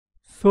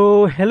So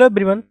hello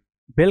everyone,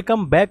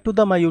 welcome back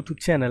to my YouTube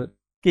channel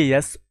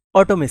KS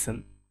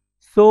Automation.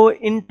 So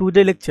in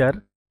today's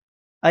lecture,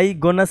 I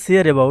gonna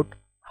share about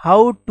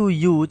how to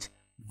use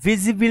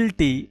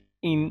visibility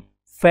in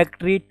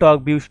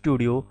Factorytalk View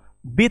Studio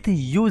with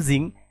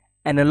using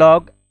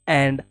analog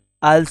and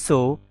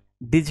also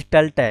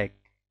digital tag.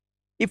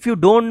 If you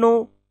don't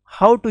know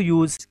how to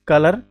use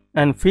color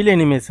and fill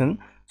animation,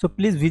 so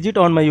please visit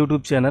on my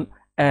YouTube channel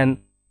and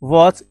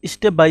watch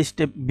step by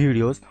step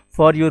videos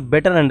for your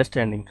better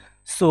understanding.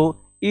 So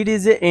it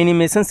is a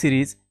animation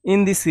series.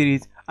 In this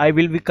series I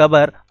will be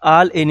cover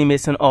all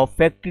animation of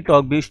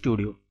Factorytalk View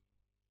Studio.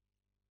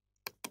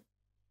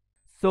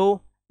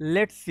 So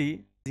let's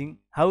see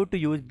how to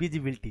use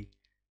visibility.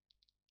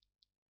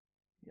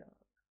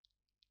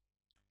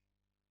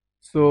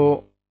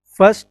 So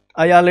first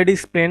I already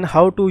explained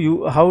how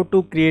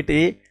to create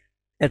a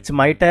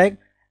HMI tag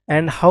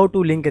and how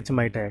to link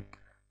HMI tag.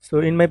 So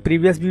in my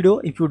previous video,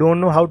 if you don't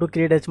know how to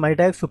create HMI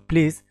tag, so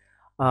please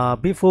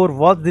before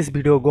watch this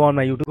video, go on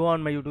my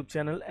YouTube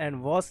channel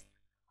and watch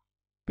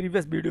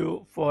previous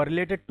video for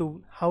related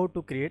to how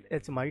to create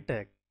HMI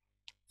tag.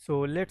 So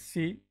let's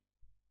see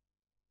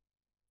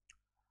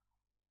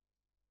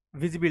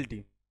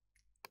visibility.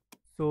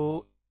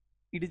 So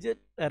it is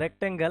a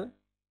rectangle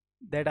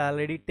that I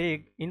already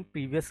tagged in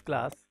previous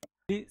class.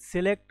 We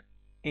select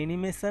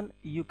animation,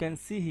 you can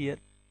see here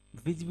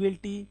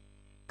visibility,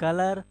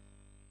 color,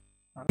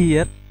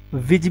 here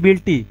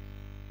visibility.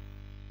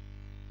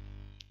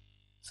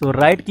 So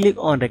right click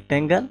on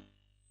rectangle,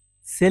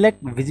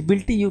 select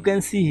visibility, you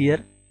can see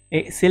here,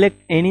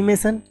 select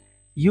animation,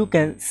 you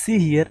can see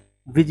here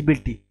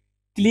visibility.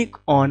 Click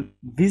on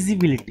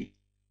visibility.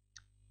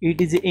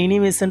 It is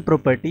animation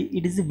property,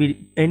 it is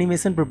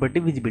animation property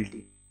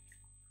visibility.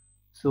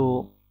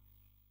 So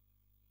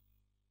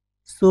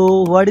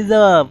what is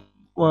the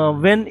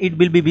when it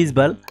will be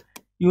visible?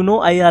 You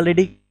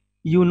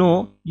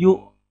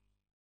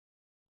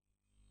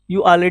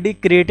already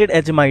created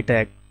HMI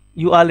tag,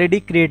 you already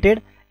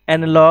created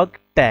analog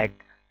tag.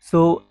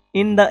 So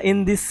in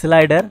this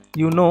slider,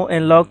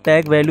 analog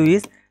tag value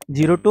is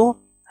 0 to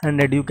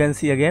 100. You can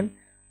see again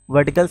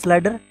vertical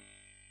slider,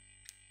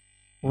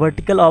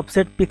 vertical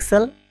offset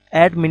pixel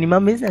at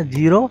minimum is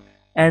 0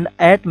 and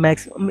at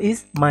maximum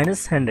is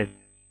 -100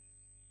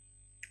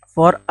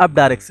 for up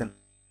direction,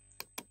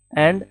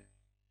 and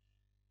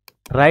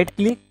right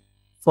click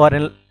for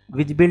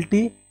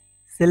visibility,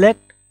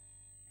 select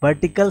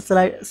vertical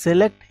slide,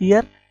 select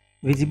here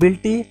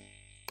visibility.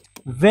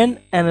 When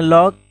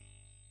analog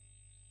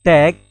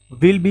tag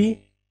will be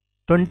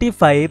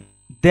 25,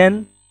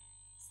 then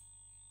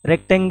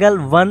rectangle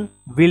 1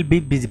 will be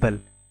visible.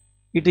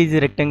 It is a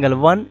rectangle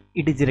 1,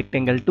 it is a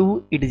rectangle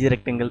 2, it is a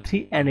rectangle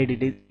 3, and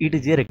it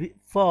is a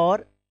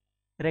for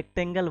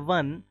rectangle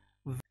 1.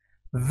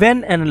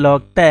 When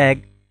analog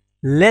tag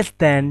less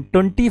than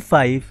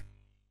 25,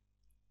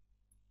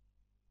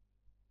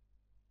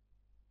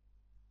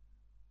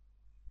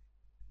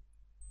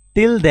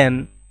 till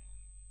then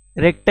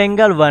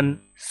rectangle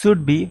 1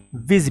 should be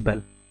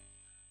visible.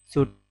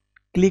 So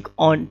click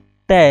on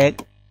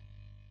tag,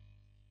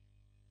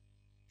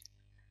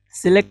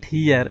 select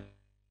here,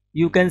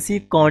 you can see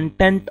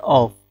content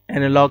of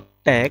analog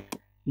tag,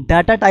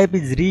 data type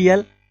is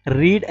real,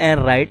 read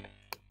and write,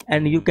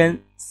 and you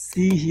can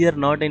see here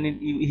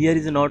here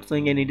is not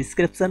showing any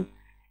description.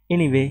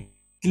 Anyway,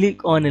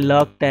 click on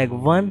analog tag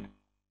 1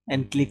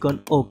 and click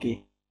on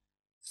OK.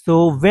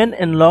 So when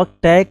analog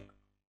tag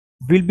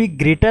will be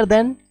greater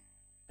than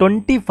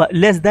 25,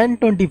 less than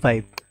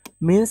 25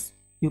 means,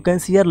 you can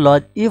see here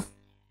if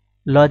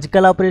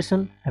logical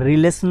operation,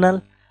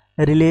 relational,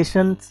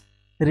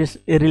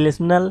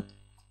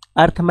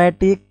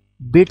 arithmetic,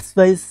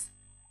 bitwise,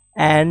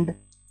 and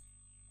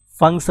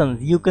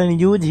functions, you can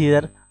use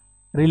here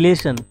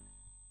relation.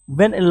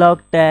 When analog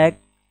tag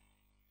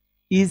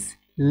is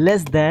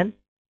less than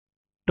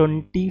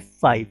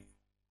 25,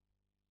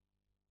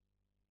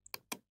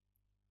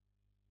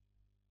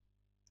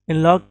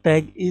 analog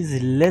tag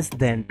is less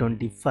than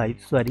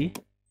 25, sorry,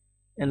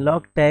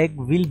 analog tag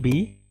will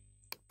be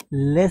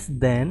less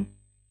than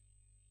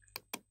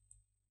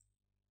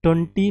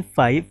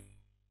 25.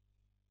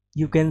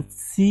 You can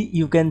see,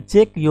 you can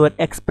check your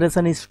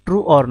expression is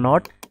true or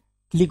not.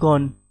 Click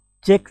on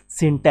check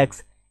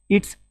syntax,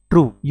 it's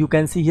true, you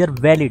can see here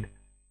valid,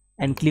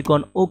 and click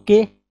on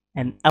OK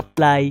and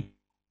apply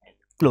and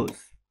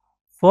close.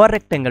 For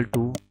rectangle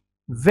 2,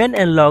 when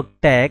analog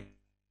tag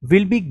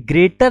will be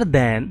greater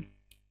than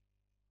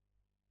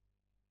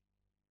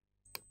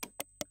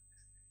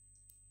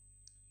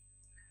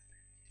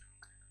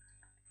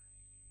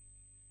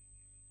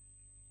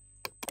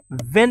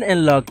when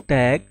analog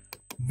tag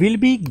will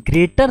be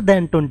greater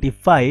than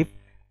 25,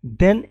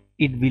 then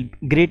it will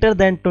greater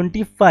than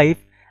 25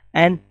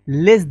 and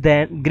less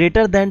than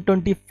greater than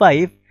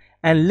 25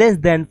 and less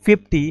than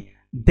 50,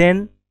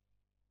 then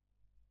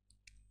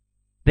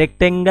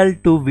rectangle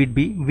 2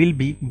 will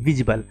be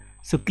visible.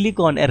 So click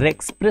on error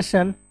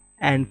expression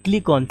and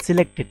click on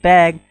select a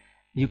tag.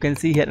 You can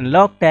see here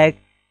analog tag.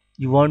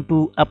 You want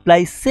to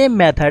apply same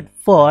method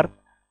for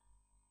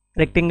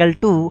rectangle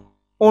 2,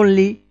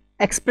 only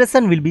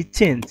expression will be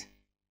changed.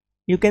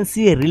 You can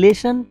see a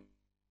relation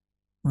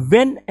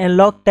when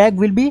analog tag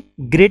will be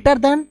greater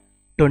than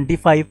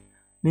 25,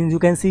 means you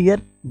can see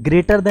here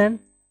greater than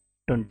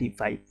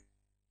 25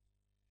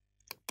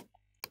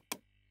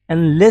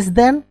 and less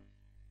than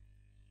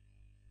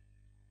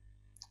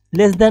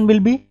will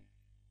be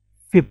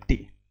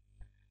 50.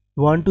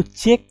 You want to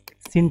check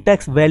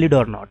syntax valid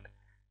or not.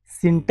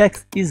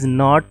 Syntax is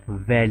not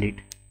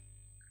valid.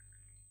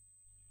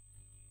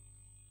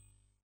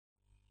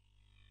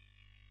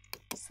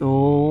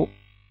 So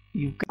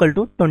you equal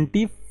to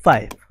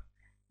 25,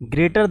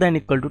 greater than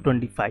equal to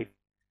 25,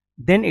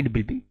 then it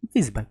will be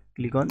visible.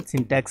 Click on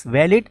syntax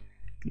valid,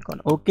 click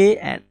on OK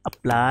and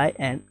apply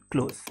and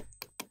close.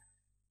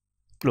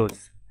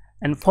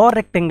 And for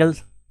rectangle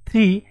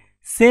 3,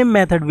 same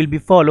method will be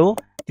follow.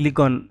 Click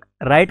on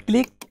right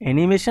click,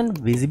 animation,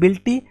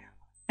 visibility,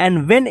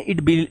 and when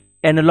it will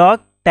analog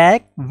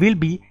tag will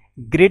be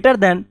greater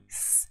than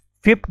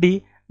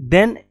 50,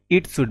 then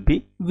it should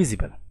be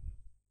visible.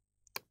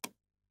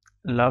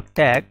 Log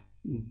tag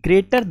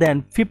greater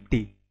than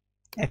 50,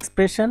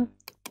 expression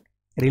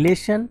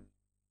relation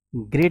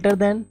greater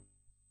than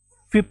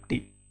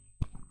 50,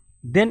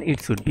 then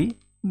it should be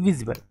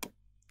visible.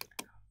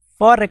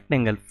 For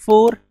rectangle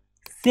 4,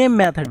 same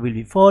method will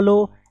be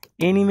follow.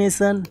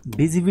 Animation,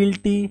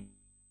 visibility,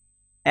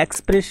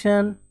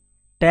 expression,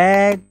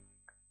 tag,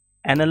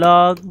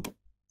 analog,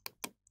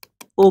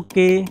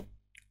 OK,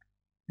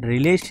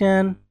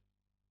 relation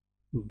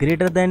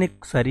greater than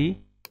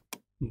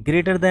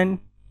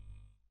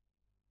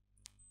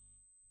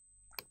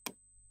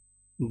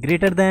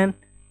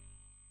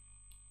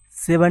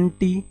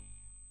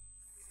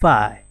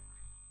 75,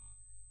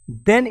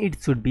 then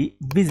it should be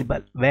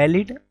visible.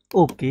 Valid,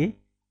 OK,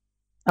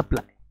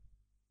 apply.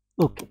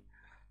 Okay,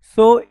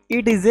 so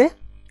it is a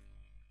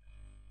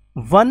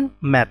one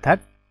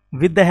method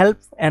with the help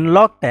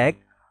analog tag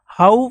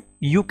how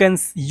you can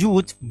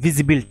use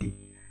visibility.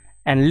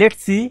 And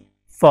let's see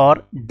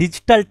for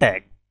digital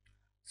tag.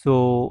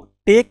 So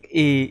take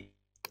a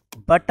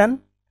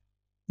button,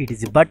 it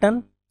is a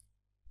button,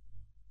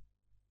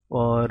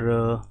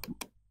 or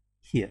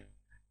here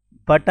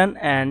button,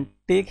 and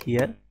take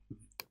here,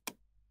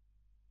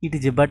 it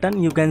is a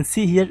button. You can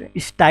see here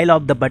style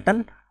of the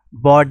button,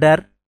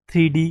 border,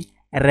 3D,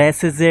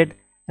 recessed,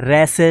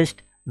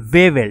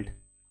 beveled.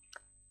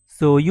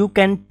 So you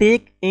can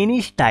take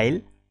any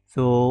style.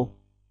 So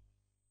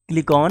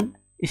click on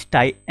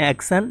style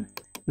action.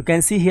 You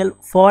can see here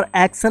for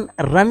action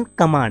run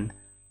command,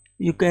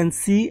 you can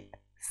see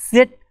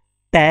set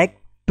tag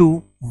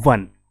to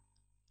 1,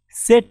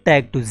 set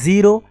tag to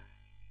 0,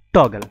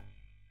 toggle.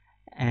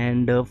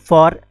 And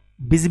for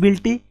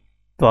visibility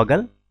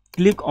toggle,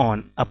 click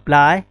on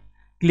apply,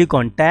 click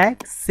on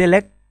tag,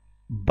 select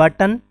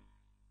button.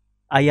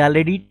 I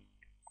already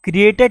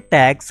created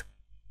tags,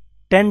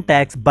 10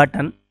 tags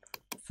button.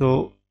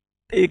 So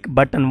take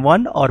button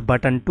 1 or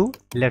button 2.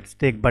 Let's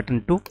take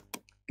button 2.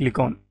 Click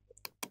on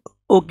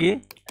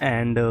OK,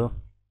 and you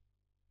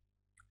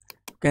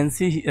can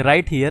see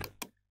right here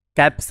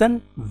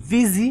caption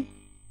visibility,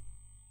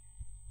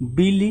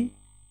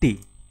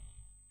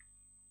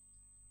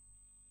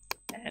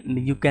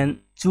 and you can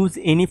choose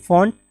any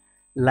font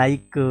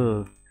like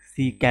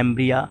see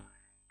Cambria,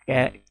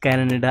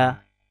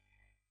 Canada,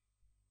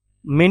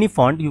 many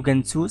font you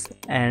can choose.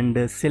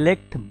 And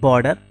select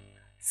border,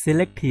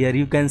 select here,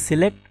 you can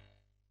select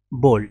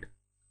bold,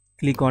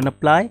 click on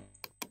apply,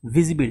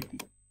 visibility,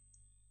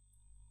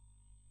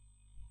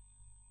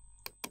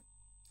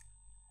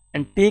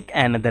 and take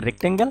another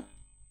rectangle,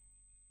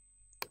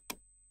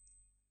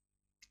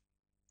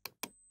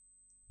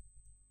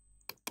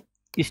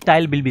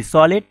 style will be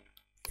solid,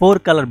 4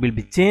 color will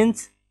be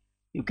changed.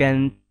 You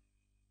can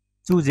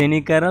choose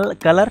any color,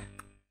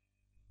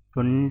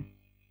 20,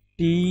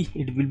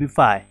 it will be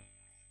 5.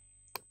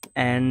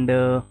 And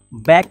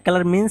back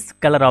color means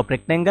color of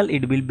rectangle,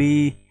 it will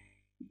be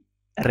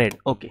red.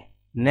 Okay,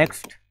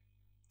 next.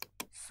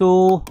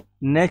 So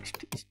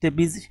next step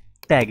is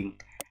tagging.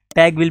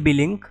 Tag will be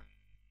linked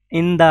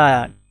in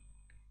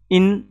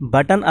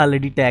button,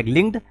 already tag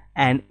linked,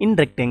 and in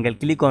rectangle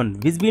click on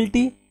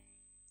visibility,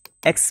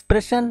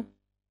 expression,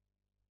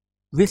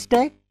 which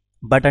tag,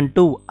 button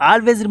 2.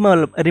 Always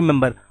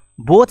remember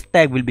both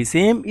tag will be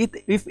same.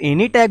 If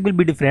any tag will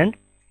be different,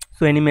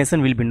 so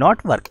animation will be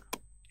not work.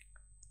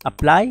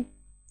 Apply,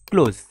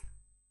 close.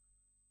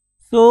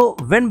 So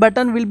when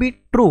button will be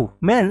true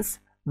means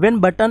when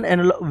button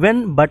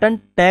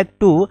tag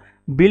 2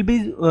 will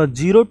be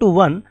 0 to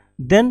 1,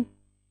 then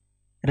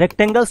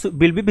rectangle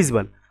will be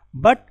visible.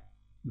 But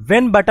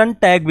when button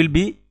tag will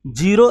be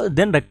 0,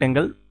 then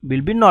rectangle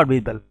will be not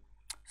visible.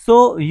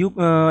 So you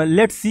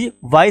let's see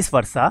vice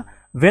versa.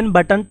 When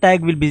button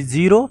tag will be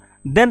 0,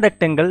 then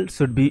rectangle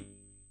should be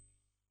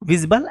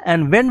visible,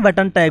 and when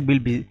button tag will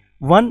be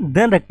 1,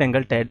 then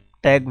rectangle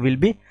tag will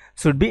be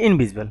should be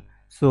invisible.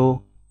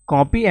 So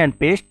copy and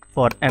paste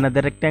for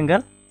another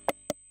rectangle,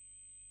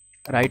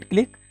 right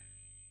click,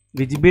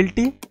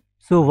 visibility.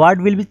 So what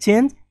will be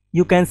changed?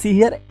 You can see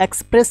here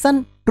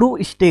expression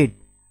true state.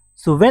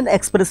 So when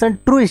expression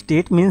true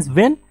state means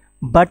when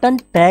button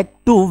tag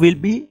 2 will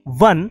be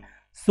 1,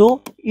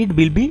 so it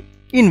will be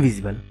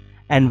invisible.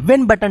 And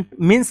when button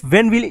means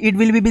when will it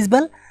will be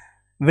visible?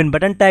 When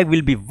button tag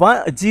will be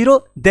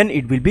 0, then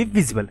it will be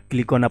visible.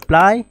 Click on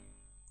apply,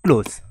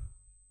 close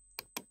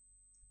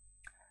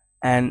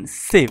and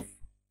save.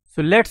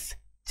 So let's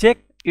check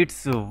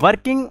it's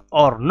working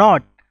or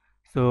not.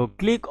 So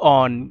click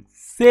on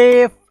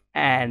save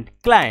and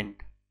client.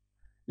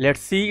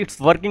 Let's see it's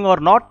working or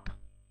not.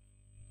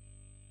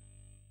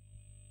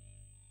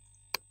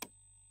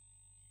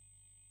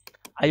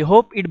 I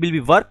hope it will be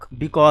work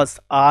because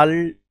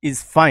all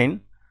is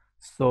fine.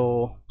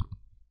 So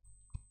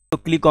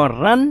click on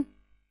run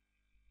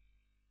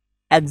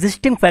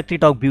existing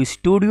Factorytalk View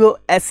Studio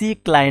SE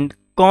client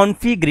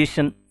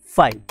configuration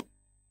file.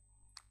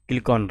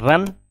 Click on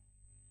run.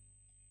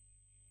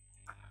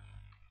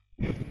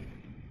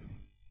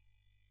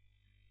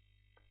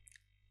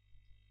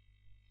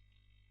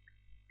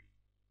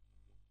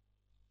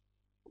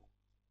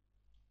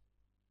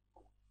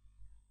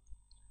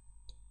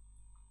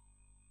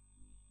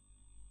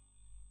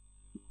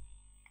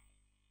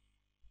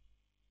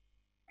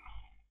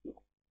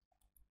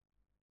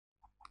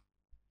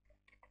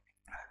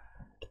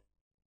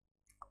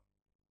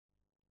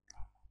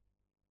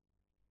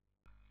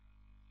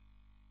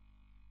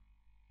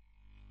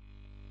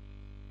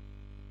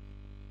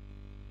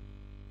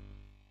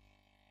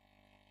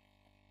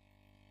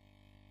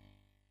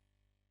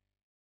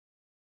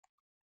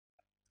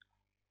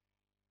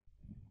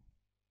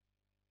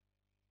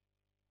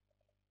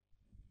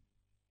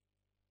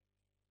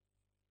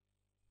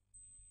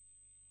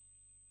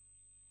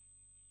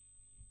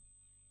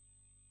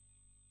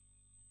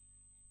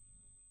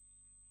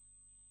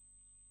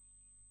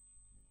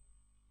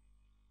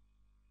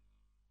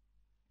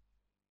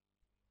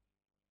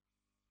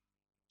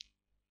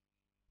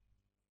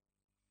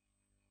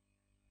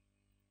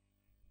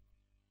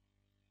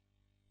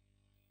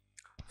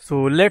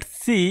 So let's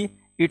see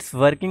it's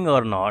working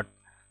or not.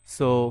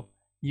 So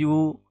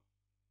you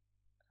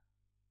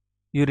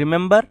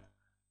remember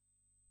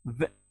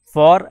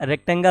for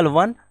rectangle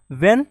 1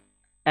 when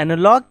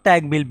analog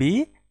tag will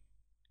be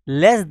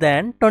less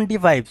than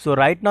 25. So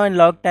right now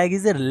analog tag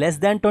is less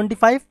than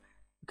 25.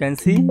 You can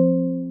see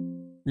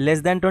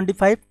less than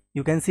 25.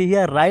 You can see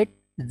here right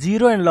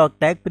 0 analog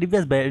tag,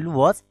 previous value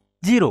was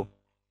 0.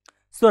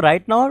 So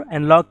right now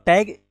analog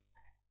tag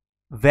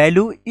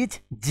value is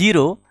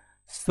 0.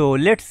 So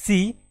let's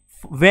see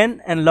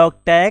when analog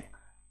tag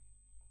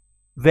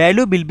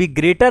value will be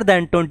greater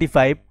than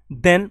 25,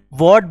 then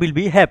what will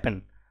be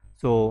happen.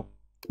 So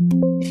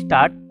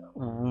start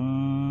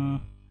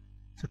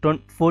so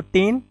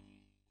 14,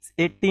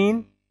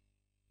 18,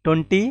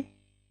 20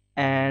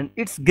 and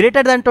it's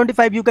greater than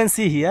 25. You can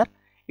see here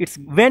it's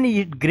when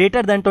it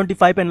greater than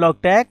 25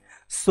 analog tag,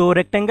 so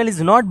rectangle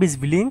is not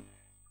visible. You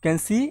can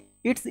see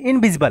it's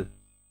invisible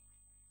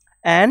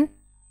and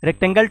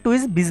rectangle 2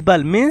 is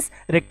visible, means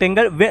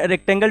rectangle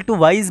 2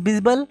 why is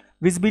visible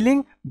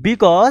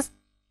because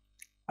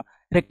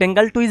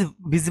rectangle 2 is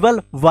visible.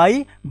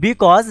 Why?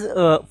 Because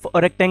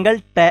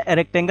rectangle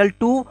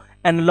 2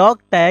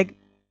 analog tag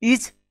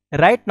is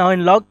right now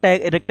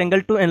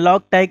rectangle 2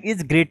 analog tag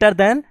is greater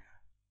than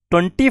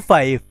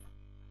 25.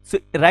 So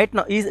right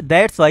now is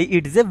that's why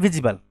it is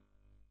visible.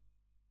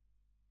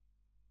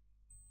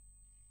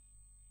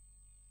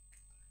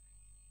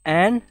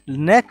 And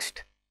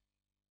next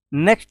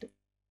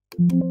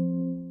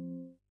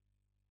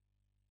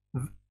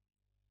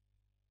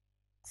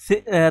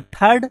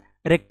third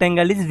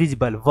rectangle is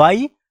visible.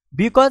 Why?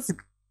 Because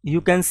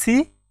you can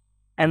see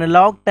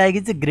analog tag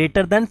is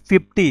greater than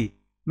 50,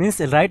 means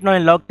right now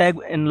analog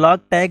tag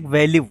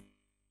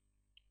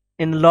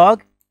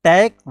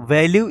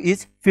value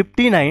is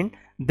 59,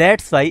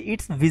 that's why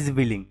it's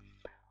visible.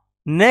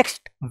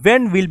 Next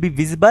when will be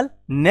visible?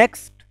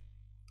 Next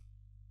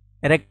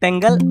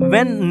rectangle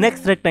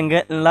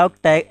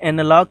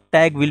analog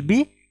tag will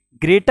be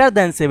greater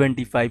than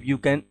 75. You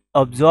can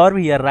observe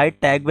here right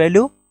tag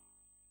value.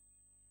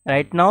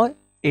 Right now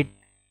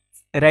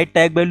right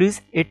tag value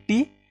is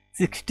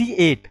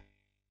 68.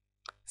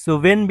 So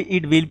when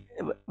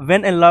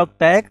analog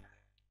tag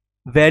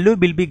value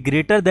will be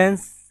greater than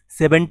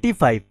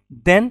 75,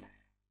 then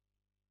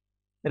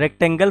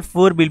rectangle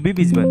 4 will be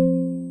visible.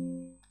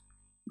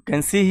 You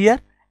can see here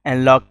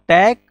analog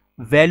tag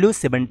value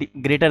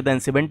greater than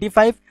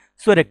 75,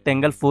 so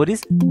rectangle 4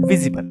 is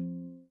visible.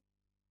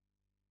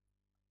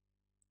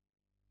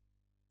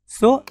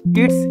 So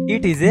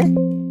it is a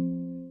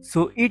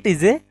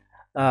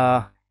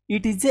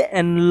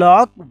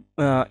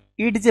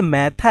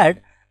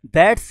method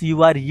that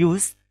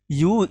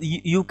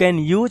you can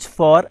use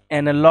for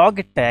analog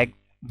tag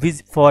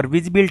for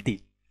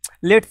visibility.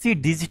 Let's see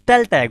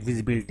digital tag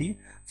visibility.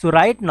 So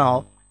right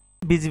now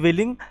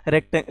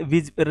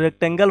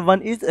rectangle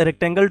 1 is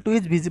rectangle 2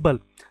 is visible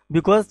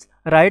because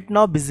right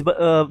now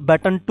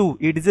button 2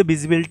 it is a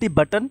visibility,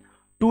 button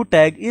 2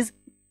 tag is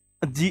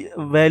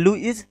value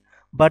is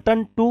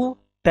button 2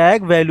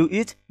 tag value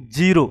is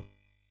 0.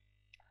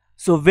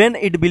 So when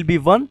it will be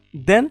 1,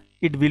 then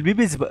it will be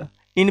visible,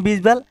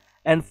 invisible,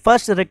 and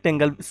first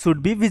rectangle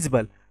should be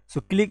visible. So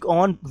click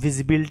on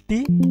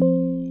visibility.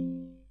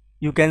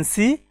 You can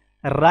see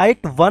right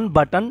 1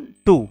 button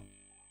 2.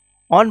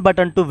 On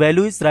button 2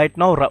 value is right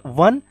now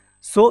 1.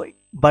 So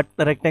but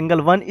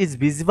rectangle 1 is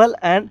visible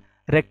and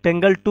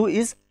rectangle 2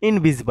 is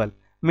invisible.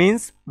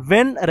 Means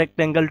when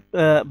rectangle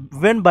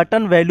when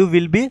button value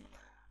will be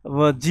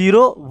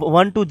 0,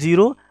 1 to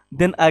 0,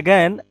 then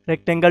again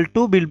rectangle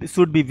 2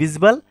 should be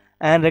visible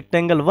and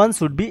rectangle 1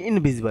 should be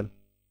invisible.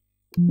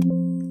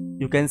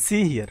 You can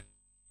see here.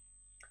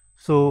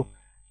 So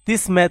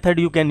this method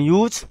you can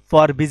use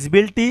for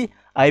visibility.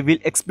 I will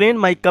explain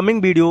my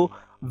coming video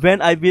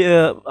when I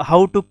will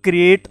how to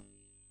create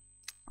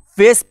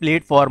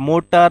faceplate for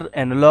motor,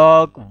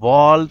 analog,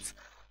 valves.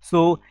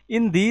 So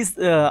in these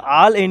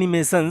all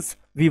animations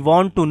we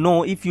want to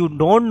know. If you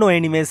don't know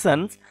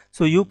animations,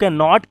 so you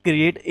cannot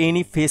create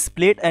any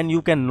faceplate and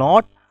you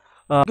cannot.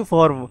 Thank you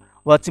for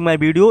watching my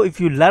video. If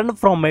you learn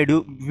from my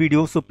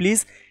video, so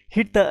please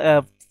hit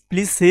the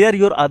please share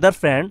your other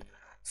friend.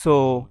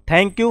 So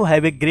thank you,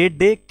 have a great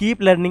day,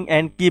 keep learning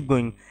and keep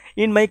going.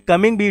 In my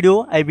coming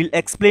video I will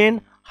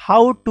explain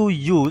how to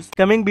use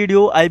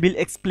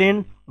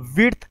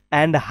width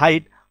and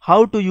height,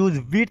 how to use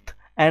width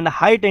and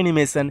height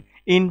animation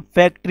in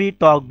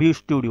Factorytalk View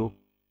Studio.